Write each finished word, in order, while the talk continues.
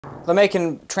The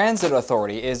Macon Transit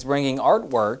Authority is bringing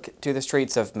artwork to the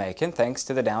streets of Macon thanks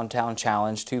to the Downtown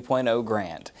Challenge 2.0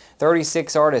 grant.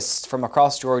 36 artists from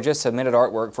across Georgia submitted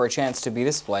artwork for a chance to be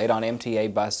displayed on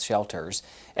MTA bus shelters.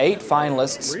 8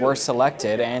 finalists were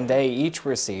selected and they each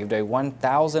received a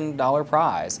 $1,000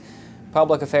 prize.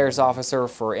 Public Affairs Officer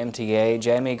for MTA,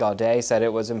 Jamie Gaudet, said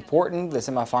it was important the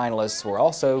semifinalists were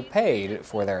also paid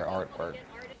for their artwork.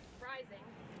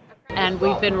 And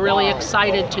we've been really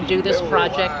excited to do this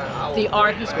project. The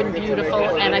art has been beautiful,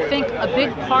 and I think a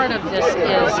big part of this is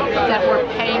that we're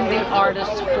paying the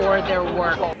artists for their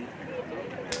work.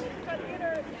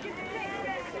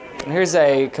 And here's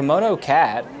a kimono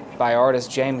cat by artist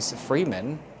James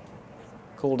Freeman.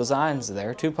 Cool designs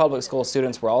there. 2 public school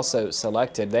students were also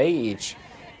selected. They each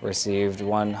received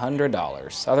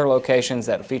 $100. Other locations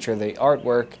that feature the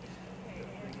artwork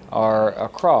are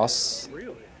across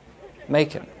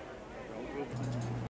Macon.